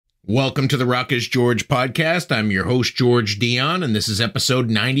Welcome to the Rock is George podcast. I'm your host, George Dionne, and this is episode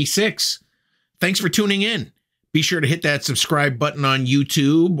 96. Thanks for tuning in. Be sure to hit that subscribe button on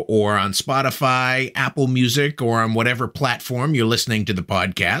YouTube or on Spotify, Apple Music, or on whatever platform you're listening to the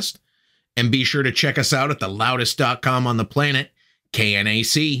podcast. And be sure to check us out at the loudest.com on the planet,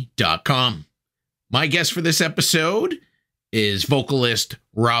 knac.com. My guest for this episode is vocalist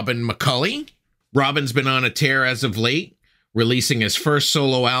ROBIN MCAULEY. Robin's been on a tear as of late, releasing his first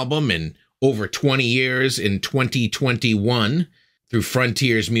solo album in over 20 years in 2021 through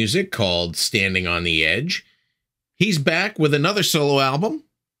Frontiers Music called Standing on the Edge. He's back with another solo album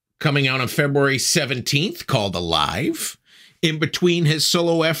coming out on February 17th called Alive. In between his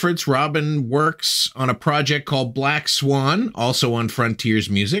solo efforts, Robin works on a project called BLACK SWAN, also on Frontiers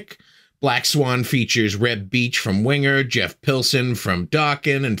Music. BLACK SWAN features Reb Beach from Winger, Jeff Pilson from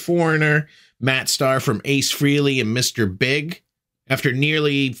Dokken and Foreigner, Matt Starr from Ace Frehley and Mr. Big. After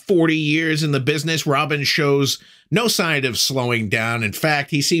nearly 40 years in the business, Robin shows no sign of slowing down. In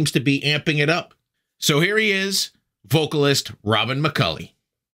fact, he seems to be amping it up. So here he is, vocalist ROBIN MCAULEY.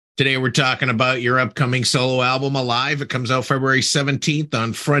 Today we're talking about your upcoming solo album, Alive. It comes out February 17th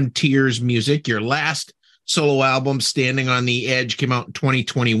on Frontiers Music. Your last solo album, Standing on the Edge, came out in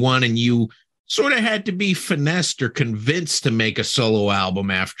 2021, and you sort of had to be finessed or convinced to make a solo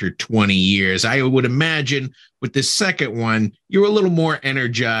album after 20 years. I would imagine with the second one, you were a little more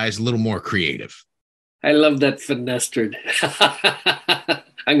energized, a little more creative. I love that finessed. I'm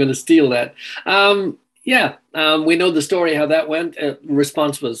going to steal that. We know the story, how that went.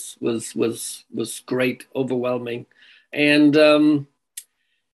 Response was great, overwhelming. And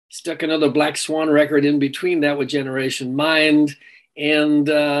stuck another Black Swan record in between that with Generation Mind, and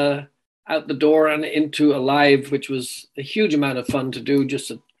out the door and into Alive, which was a huge amount of fun to do.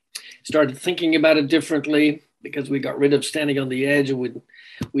 Just started thinking about it differently because we got rid of Standing on the Edge, and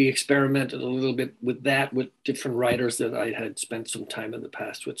we experimented a little bit with that with different writers that I had spent some time in the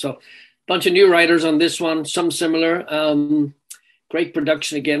past with. So a bunch of new writers on this one, some similar. Great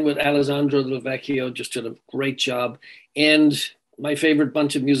production again with Alessandro Del Vecchio, just did a great job. And my favorite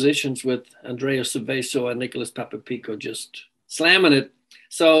bunch of musicians with Andrea Cerveso and Nicholas Papapico, just slamming it.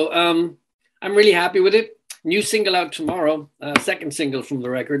 So I'm really happy with it. New single out tomorrow, second single from the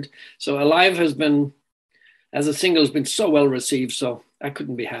record. So Alive has been, as a single, has been so well received. So I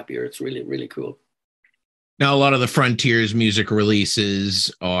couldn't be happier. It's really, really cool. Now, a lot of the Frontiers Music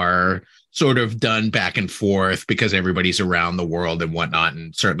releases are sort of done back and forth because everybody's around the world and whatnot.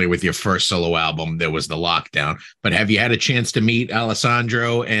 And certainly with your first solo album, there was the lockdown. But have you had a chance to meet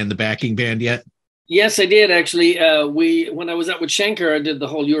Alessandro and the backing band yet? Yes, I did actually. When I was out with Schenker, I did the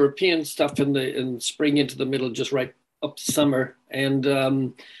whole European stuff in spring into the middle, just right up to summer.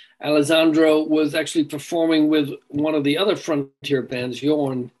 And Alessandro was actually performing with one of the other Frontier bands,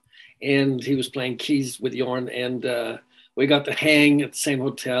 Dionne, and he was playing keys with Dionne. And we got to hang at the same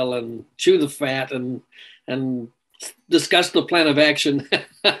hotel and chew the fat and discuss the plan of action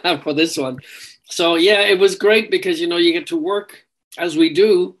for this one. So yeah, it was great because, you get to work as we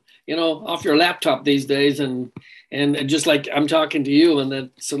do, off your laptop these days, and just like I'm talking to you, and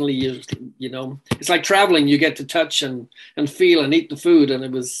then suddenly it's like traveling. You get to touch and feel and eat the food, and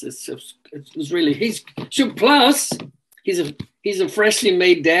it was really plus he's a freshly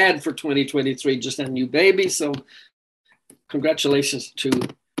made dad for 2023, just a new baby. So congratulations to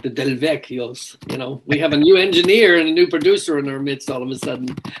the Del Vecchios. We have a new engineer and a new producer in our midst all of a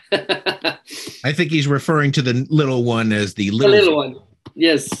sudden. I think he's referring to the little one as the little one.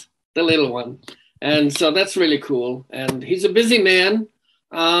 Yes. The little one. And so that's really cool. And he's a busy man.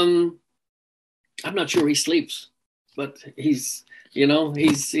 I'm not sure he sleeps, but he's able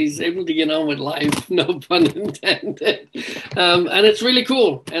to get on with life, no pun intended. And it's really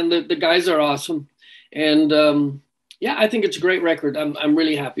cool. And the guys are awesome. And I think it's a great record. I'm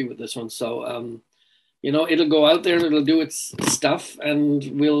really happy with this one. So, it'll go out there and it'll do its stuff,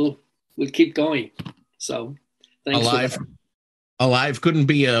 and we'll keep going. So thanks. Alive. Alive couldn't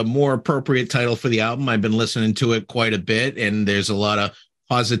be a more appropriate title for the album. I've been listening to it quite a bit, and there's a lot of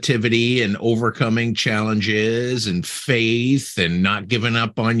positivity and overcoming challenges and faith and not giving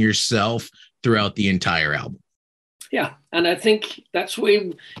up on yourself throughout the entire album. Yeah, and I think that's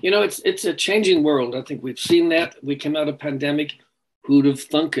why, it's a changing world. I think we've seen that. We came out of pandemic. Who'd have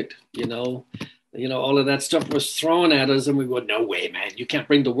thunk it? All of that stuff was thrown at us, and we go, no way, man, you can't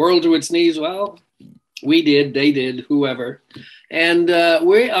bring the world to its knees. Well, we did, they did, whoever. And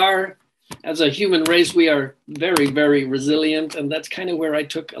we are, as a human race, we are very, very resilient. And that's kind of where I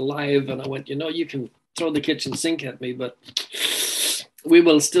took Alive. And I went, you can throw the kitchen sink at me, but we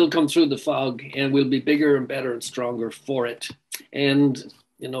will still come through the fog, and we'll be bigger and better and stronger for it. And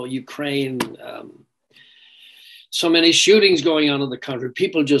you know, Ukraine, so many shootings going on in the country,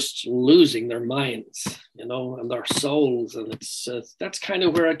 people just losing their minds, you know, and their souls. And that's kind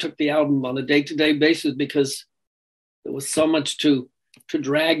of where I took the album on a day-to-day basis, because there was so much to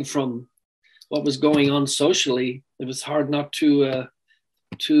drag from what was going on socially. It was hard not to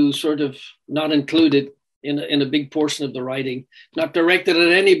sort of not include it in a big portion of the writing, not directed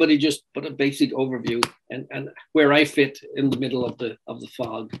at anybody, just but a basic overview and where I fit in the middle of the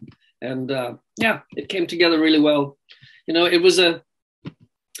fog. And yeah, it came together really well. You know, it was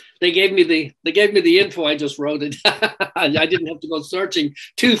they gave me the info. I just wrote it. I didn't have to go searching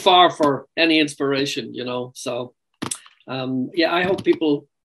too far for any inspiration, you know. So yeah, I hope people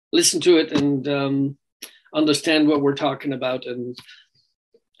listen to it and understand what we're talking about, and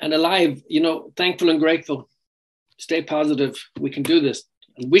alive, you know, thankful and grateful. Stay positive. We can do this.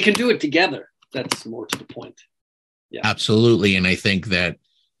 And we can do it together. That's more to the point. Yeah, absolutely. And I think that,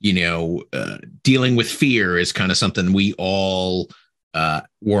 you know, dealing with fear is kind of something we all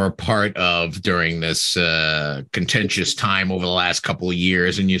were a part of during this contentious time over the last couple of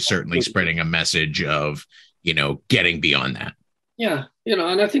years. And you're certainly spreading a message of, you know, getting beyond that. Yeah. You know,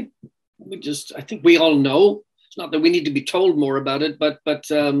 and I think we all know. It's not that we need to be told more about it, but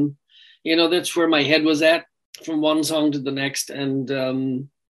you know, that's where my head was at from one song to the next. And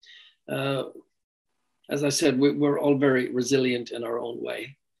as I said, we're all very resilient in our own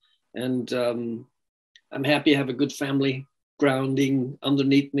way. And I'm happy I have a good family grounding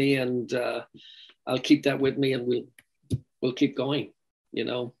underneath me, and I'll keep that with me, and we'll keep going, you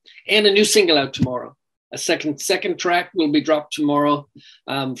know. And a new single out tomorrow. A second track will be dropped tomorrow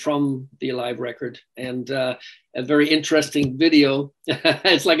from the Alive record, and a very interesting video.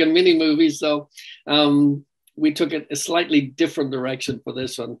 It's like a mini movie, so we took it a slightly different direction for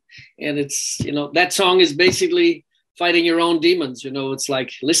this one. And it's, you know, that song is basically fighting your own demons. You know, it's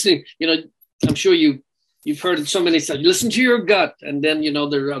like listening. You know, I'm sure you've heard it so many times. Listen to your gut, and then, you know,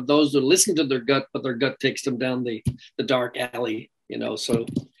 there are those who listen to their gut, but their gut takes them down the dark alley. You know, so.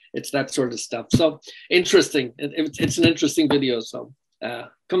 It's that sort of stuff. So interesting. It's an interesting video. So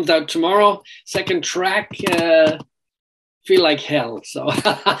comes out tomorrow. Second track, Feel Like Hell. So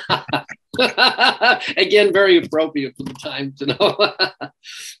again, very appropriate for the time, you know.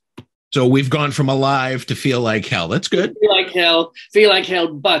 So we've gone from Alive to Feel Like Hell. That's good. Feel like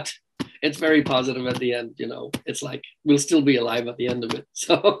hell, but it's very positive at the end, you know. It's like we'll still be alive at the end of it.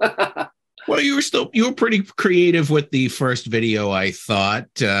 So well, you were pretty creative with the first video, I thought,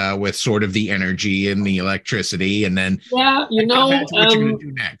 with sort of the energy and the electricity, and then yeah, you know, what you're gonna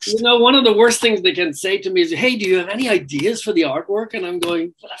do next. You know, one of the worst things they can say to me is, "Hey, do you have any ideas for the artwork?" And I'm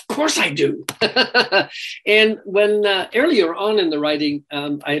going, well, "Of course I do." And when earlier on in the writing,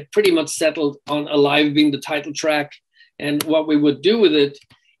 I had pretty much settled on Alive being the title track and what we would do with it,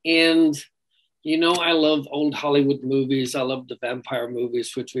 and you know, I love old Hollywood movies. I love the vampire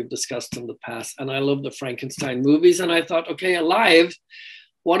movies, which we've discussed in the past. And I love the Frankenstein movies. And I thought, okay, Alive,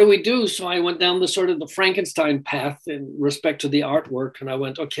 what do we do? So I went down the sort of the Frankenstein path in respect to the artwork. And I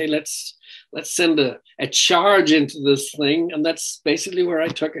went, okay, let's send a charge into this thing. And that's basically where I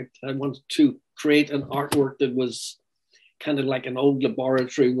took it. I wanted to create an artwork that was kind of like an old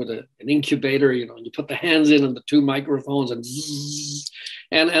laboratory with an incubator, you know, you put the hands in and the two microphones and zzz,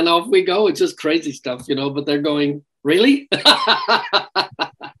 and off we go. It's just crazy stuff, you know, but they're going, really?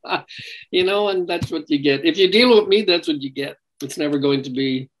 You know, and that's what you get. If you deal with me, that's what you get. It's never going to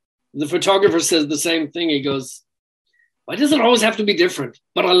be, the photographer says the same thing. He goes, why does it always have to be different?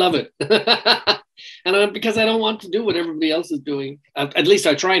 But I love it. And because I don't want to do what everybody else is doing. At least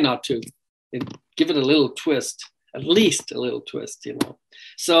I try not to. And give it a little twist. At least a little twist, you know.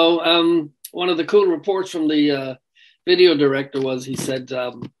 So one of the cool reports from the video director was, he said,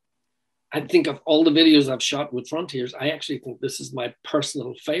 I think of all the videos I've shot with Frontiers, I actually think this is my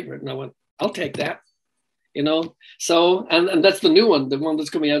personal favorite. And I went, I'll take that, you know. So, and that's the new one, the one that's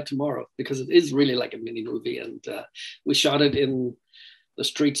coming out tomorrow, because it is really like a mini movie. And we shot it in the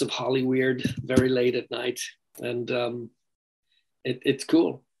streets of Hollywood very late at night. And it's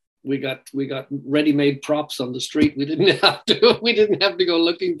cool. We got ready-made props on the street. We didn't have to go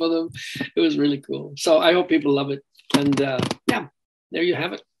looking for them. It was really cool. So I hope people love it. And yeah, there you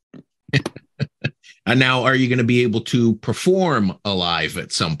have it. And now, are you going to be able to perform Alive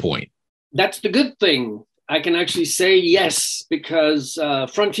at some point? That's the good thing. I can actually say yes, because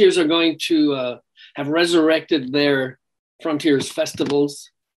Frontiers are going to have resurrected their Frontiers festivals.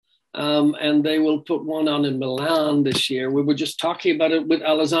 and they will put one on in Milan this year. We were just talking about it with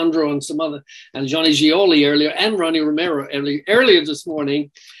Alessandro and some other, and Johnny Gioli earlier, and Ronnie Romero earlier this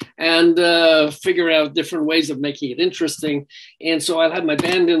morning, and figure out different ways of making it interesting. And so I'll have my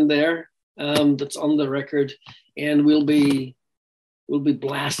band in there that's on the record, and we'll be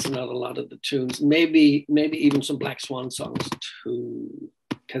blasting out a lot of the tunes, maybe even some Black Swan songs too,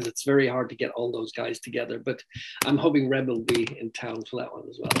 because it's very hard to get all those guys together. But I'm hoping Reb will be in town for that one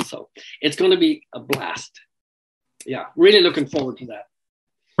as well. So it's going to be a blast. Yeah, really looking forward to that.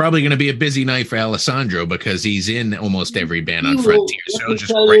 Probably going to be a busy night for Alessandro because he's in almost every band on Frontier. So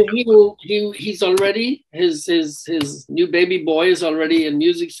just he's already, his new baby boy is already in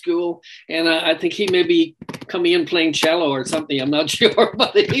music school. And I think he may be coming in playing cello or something. I'm not sure,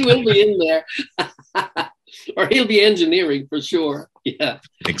 but he will be in there. Or he'll be engineering for sure. Yeah,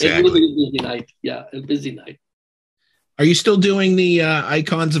 exactly. It will be a busy night. Yeah, a busy night. Are you still doing the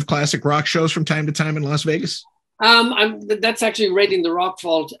Icons of Classic Rock shows from time to time in Las Vegas? That's actually rating the rock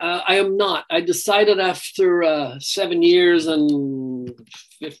fault. I am not. I decided after 7 years and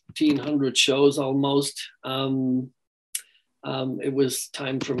 1,500 shows almost, it was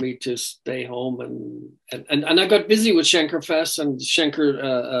time for me to stay home, and I got busy with Schenker Fest and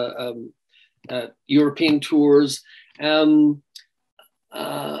Schenker European tours. There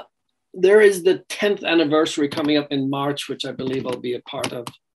is the 10th anniversary coming up in March, which I believe I'll be a part of,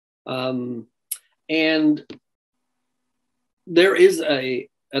 and there is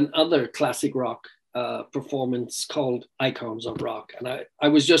another classic rock performance called Icons of Rock, and I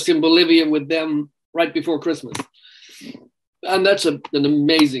was just in Bolivia with them right before Christmas, and that's an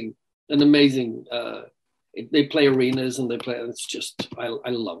amazing. They play arenas and it's just, I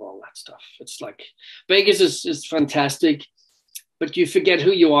love all that stuff. It's like Vegas is fantastic, but you forget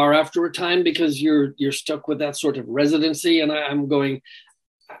who you are after a time because you're stuck with that sort of residency. And I'm going,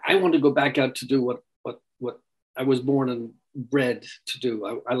 I want to go back out to do what I was born and bred to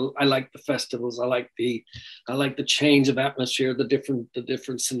do. I like the festivals. I like the change of atmosphere, the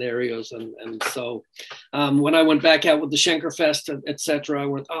different scenarios. And so when I went back out with the Schenker Fest, etc., I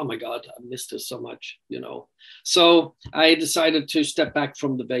went, oh my God, I missed this so much, So I decided to step back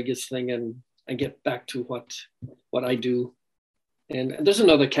from the Vegas thing and get back to what I do. And there's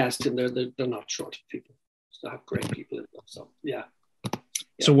another cast in there. They're not short of people. So I have great people in them. So yeah.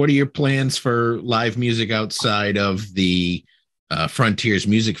 So what are your plans for live music outside of the Frontiers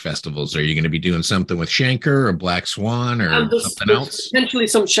music festivals? Are you going to be doing something with Schenker or Black Swan or something else? Potentially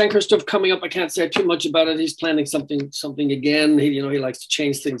some Schenker stuff coming up. I can't say too much about it. He's planning something again. He likes to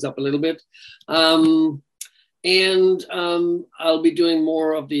change things up a little bit. And I'll be doing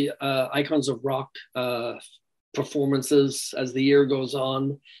more of the Icons of Rock performances as the year goes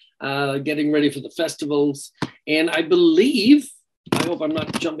on, getting ready for the festivals. And I hope I'm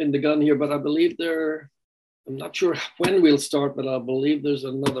not jumping the gun here, but I believe I'm not sure when we'll start, but I believe there's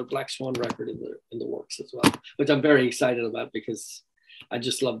another Black Swan record in the works as well, which I'm very excited about because I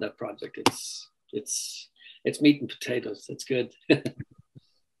just love that project. It's meat and potatoes. It's good.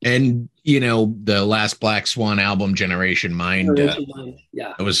 And the last Black Swan album, Generation Mind,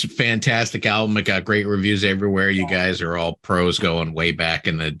 yeah, it was a fantastic album. It got great reviews everywhere. You guys are all pros going way back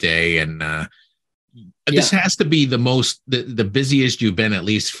in the day, and this has to be the busiest you've been, at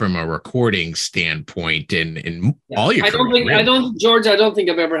least from a recording standpoint, in all your career. I don't think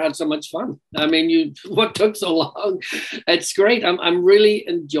I've ever had so much fun. I mean, what took so long? It's great. I'm really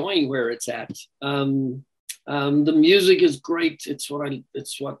enjoying where it's at. The music is great. I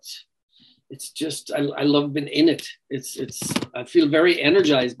love being in it. I feel very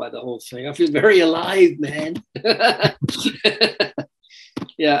energized by the whole thing. I feel very alive, man.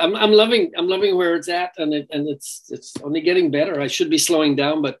 Yeah, I'm loving where it's at, and it's only getting better. I should be slowing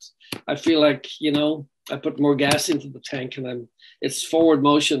down, but I feel like I put more gas into the tank, and it's forward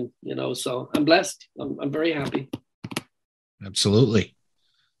motion, So I'm blessed. I'm very happy. Absolutely.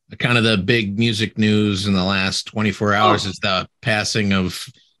 Kind of the big music news in the last 24 hours is the passing of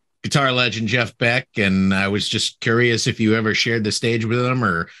guitar legend Jeff Beck, and I was just curious if you ever shared the stage with him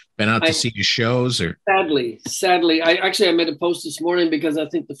or been out to see his shows. Or sadly, I made a post this morning because I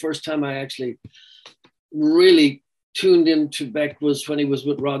think the first time I actually really tuned into Beck was when he was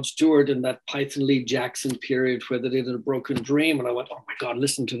with Rod Stewart in that Python Lee Jackson period where they did A Broken Dream, and I went, oh my God,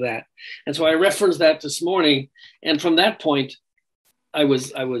 listen to that. And so I referenced that this morning, and from that point, I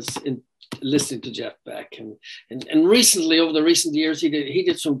was listening to Jeff Beck, and recently, over the recent years, he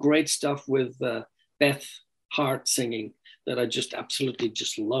did some great stuff with Beth Hart singing that I just absolutely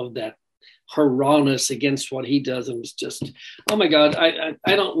just love, that her rawness against what he does, and was just, oh my God, I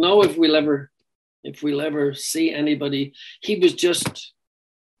don't know if we'll ever see anybody. He was just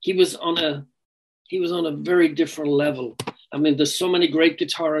he was on a very different level. I mean, there's so many great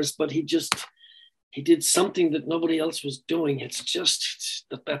guitarists, but he did something that nobody else was doing. It's just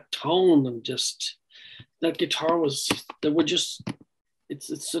that tone, and just that guitar was, they were just,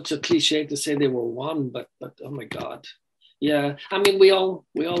 it's such a cliche to say they were one, but oh my God. Yeah. I mean, we all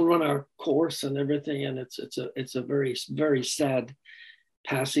run our course and everything, and it's a very, very sad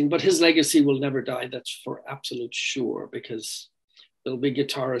passing, but his legacy will never die. That's for absolute sure, because there'll be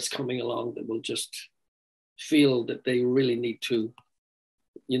guitarists coming along that will just feel that they really need to,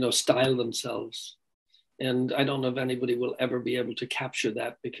 style themselves. And I don't know if anybody will ever be able to capture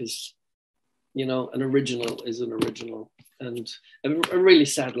that, because, an original is an original. And a really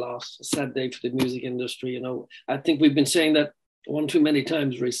sad loss, a sad day for the music industry. I think we've been saying that one too many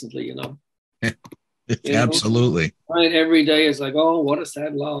times recently, Absolutely. Right. Every day it's like, oh, what a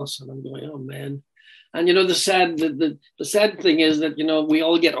sad loss. And I'm going, oh man. And the sad thing is that, we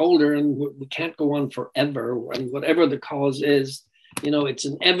all get older and we can't go on forever. And whatever the cause is, it's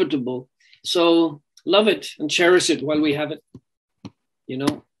inevitable. So love it and cherish it while we have it,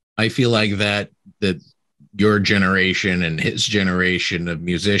 I feel like that your generation and his generation of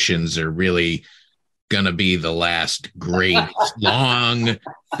musicians are really going to be the last great long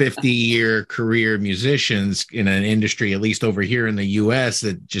 50-year career musicians in an industry, at least over here in the US,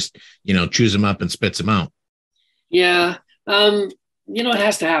 that just, chews them up and spits them out. Yeah. It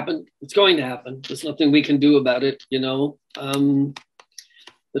has to happen. It's going to happen. There's nothing we can do about it.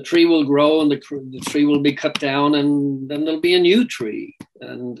 The tree will grow and the tree will be cut down, and then there'll be a new tree.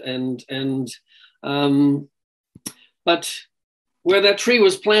 But where that tree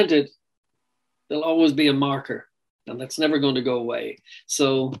was planted, there'll always be a marker, and that's never going to go away.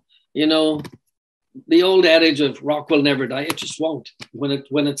 So, the old adage of rock will never die, it just won't.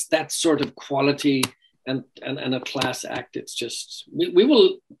 When it's that sort of quality and a class act, it's just,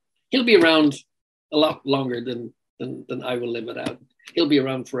 he'll be around a lot longer than I will live it out. He'll be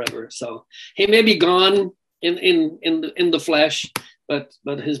around forever. So he may be gone in the flesh, but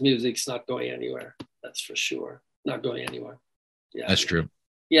his music's not going anywhere. That's for sure. Not going anywhere. Yeah, that's true.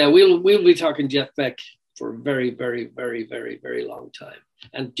 Yeah, we'll be talking Jeff Beck for a very, very, very, very, very long time,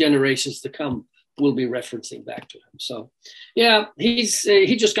 and generations to come will be referencing back to him. So, yeah, he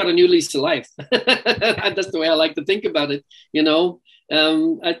just got a new lease to life. That's the way I like to think about it.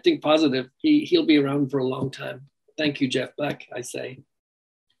 I think positive. He'll be around for a long time. Thank you, Jeff Beck, I say.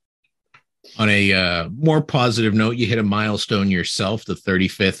 On a more positive note, you hit a milestone yourself. The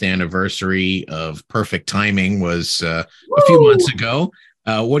 35th anniversary of Perfect Timing was a few months ago.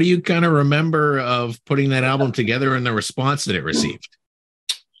 What do you kind of remember of putting that album together and the response that it received?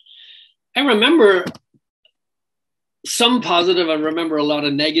 I remember some positive. I remember a lot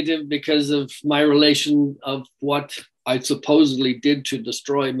of negative because of my relation of what I supposedly did to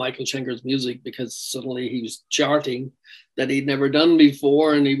destroy Michael Schenker's music, because suddenly he was charting that he'd never done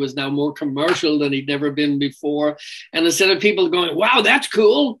before, and he was now more commercial than he'd never been before. And instead of people going, wow, that's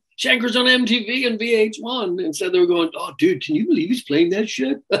cool, Schenker's on MTV and VH1, instead they were going, oh, dude, can you believe he's playing that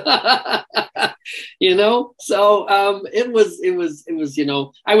shit? So it was,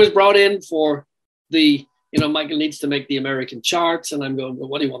 I was brought in for the, Michael needs to make the American charts. And I'm going, well,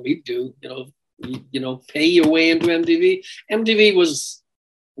 what do you want me to do? Pay your way into MTV. MTV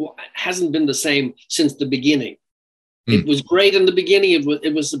hasn't been the same since the beginning. It was great in the beginning.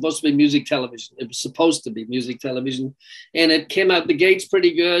 It was supposed to be music television. It was supposed to be music television, and it came out the gates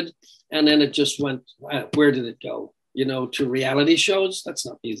pretty good. And then it just went, where did it go? To reality shows. That's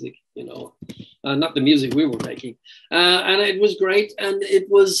not music, not the music we were making. And it was great. And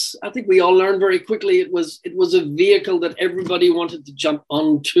I think we all learned very quickly. It was a vehicle that everybody wanted to jump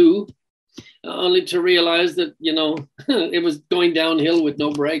onto, only to realize that, it was going downhill with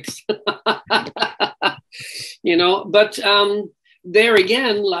no brakes. But there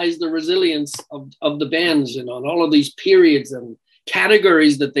again lies the resilience of the bands, and all of these periods and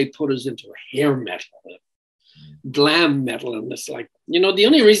categories that they put us into: hair metal, glam metal. And it's like, the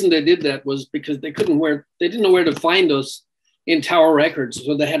only reason they did that was because they didn't know where to find us in Tower Records.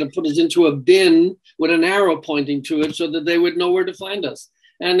 So they had to put us into a bin with an arrow pointing to it so that they would know where to find us.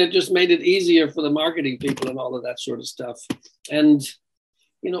 And it just made it easier for the marketing people and all of that sort of stuff. And,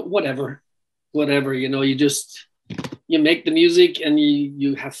 whatever, you make the music and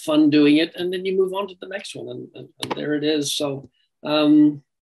you have fun doing it, and then you move on to the next one. And there it is. So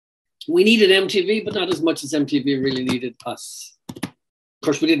we needed MTV, but not as much as MTV really needed us. Of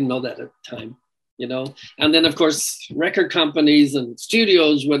course, we didn't know that at the time, And then, of course, record companies and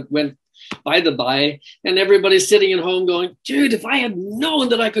studios went by the by, and everybody's sitting at home going, dude, if I had known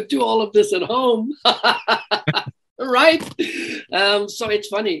that I could do all of this at home. Right? So it's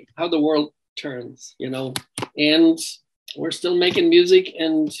funny how the world turns, you know, and we're still making music,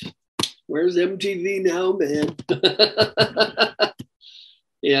 and where's MTV now, man?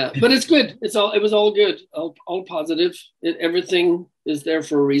 Yeah, but it's good. It was all good, all positive. Everything is there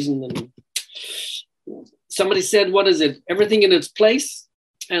for a reason. And somebody said, what is it? Everything in its place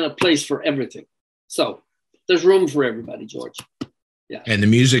and a place for everything. So there's room for everybody, George. Yeah. And the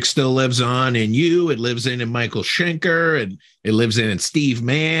music still lives on in you. It lives in Michael Schenker, and it lives in Steve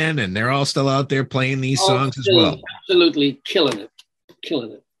Mann, and they're all still out there playing these songs as well. Absolutely killing it.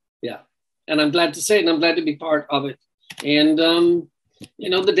 Yeah. And I'm glad to say it, and I'm glad to be part of it. And, you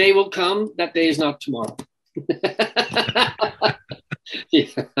know, the day will come. That day is not tomorrow.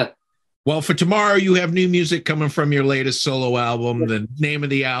 Yeah. Well, for tomorrow, you have new music coming from your latest solo album. The name of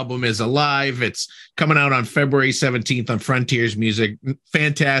the album is Alive. It's coming out on February 17th on Frontiers Music.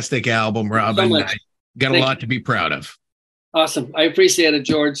 Fantastic album, Robin. So I got a lot to be proud of. Awesome. I appreciate it,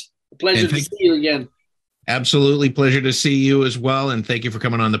 George. A pleasure to see you again. Absolutely. Pleasure to see you as well. And thank you for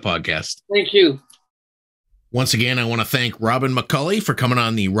coming on the podcast. Thank you. Once again, I want to thank Robin McAuley for coming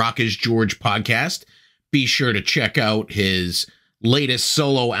on the Rock is George podcast. Be sure to check out his latest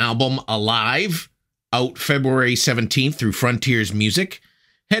solo album, Alive, out February 17th through Frontiers Music.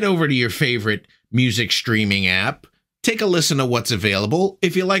 Head over to your favorite music streaming app. Take a listen to what's available.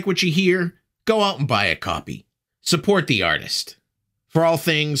 If you like what you hear, go out and buy a copy. Support the artist. For all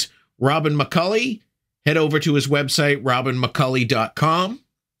things Robin McAuley, head over to his website, robinmcauley.com.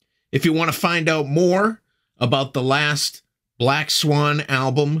 If you want to find out more about the last Black Swan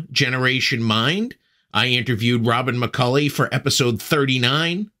album, Generation Mind, I interviewed Robin McAuley for episode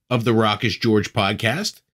 39 of the Rock is George podcast.